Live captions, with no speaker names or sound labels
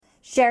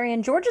Sherry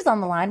and George is on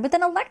the line with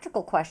an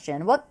electrical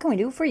question. What can we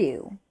do for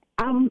you?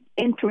 I'm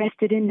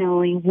interested in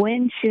knowing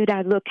when should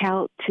I look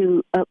out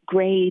to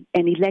upgrade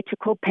an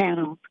electrical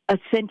panel. A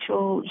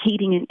central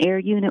heating and air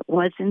unit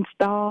was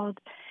installed,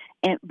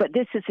 but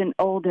this is an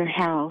older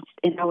house,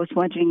 and I was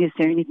wondering, is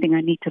there anything I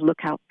need to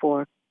look out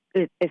for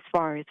as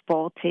far as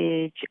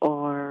voltage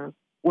or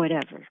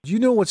whatever? Do you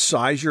know what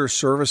size your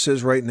service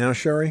is right now,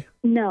 Sherry?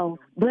 No,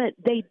 but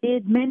they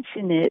did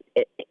mention it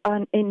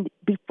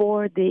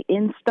before the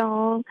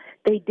install.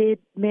 They did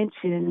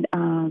mention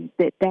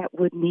that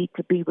would need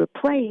to be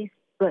replaced,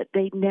 but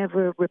they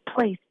never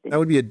replaced it. That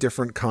would be a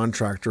different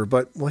contractor.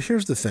 But, well,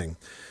 here's the thing.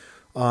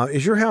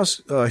 Is your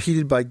house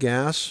heated by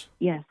gas?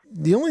 Yes.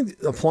 The only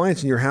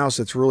appliance in your house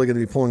that's really going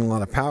to be pulling a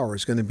lot of power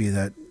is going to be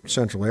that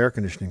central air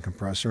conditioning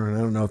compressor. And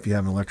I don't know if you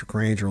have an electric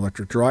range or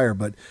electric dryer,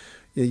 but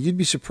you'd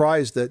be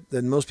surprised that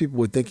most people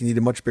would think you need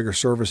a much bigger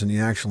service than you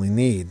actually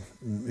need.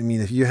 I mean,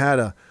 if you had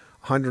a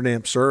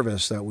 100-amp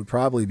service, that would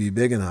probably be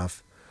big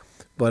enough.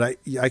 But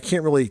I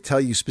can't really tell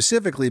you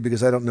specifically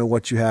because I don't know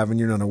what you have and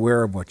you're not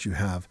aware of what you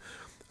have.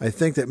 I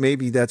think that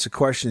maybe that's a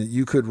question that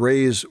you could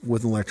raise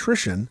with an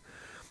electrician,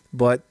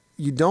 but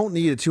you don't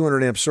need a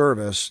 200-amp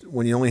service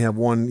when you only have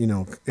one,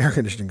 air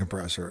conditioning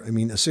compressor. I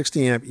mean, a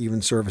 60-amp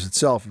even service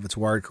itself, if it's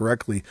wired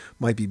correctly,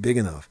 might be big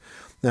enough.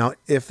 Now,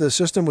 if the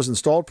system was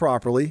installed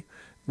properly,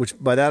 which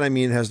by that I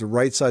mean it has the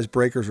right size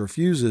breakers or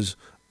fuses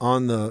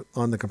on the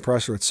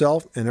compressor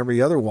itself and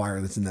every other wire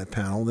that's in that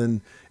panel,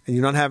 then and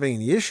you're not having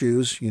any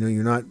issues,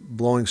 you're not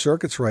blowing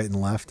circuits right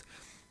and left,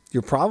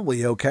 you're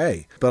probably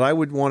okay. But I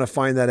would want to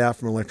find that out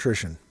from an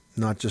electrician,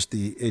 not just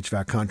the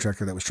HVAC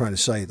contractor that was trying to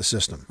sell you the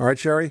system. All right,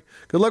 Sherry,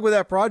 good luck with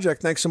that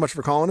project. Thanks so much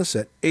for calling us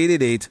at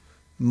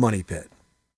 888-MONEY-PIT.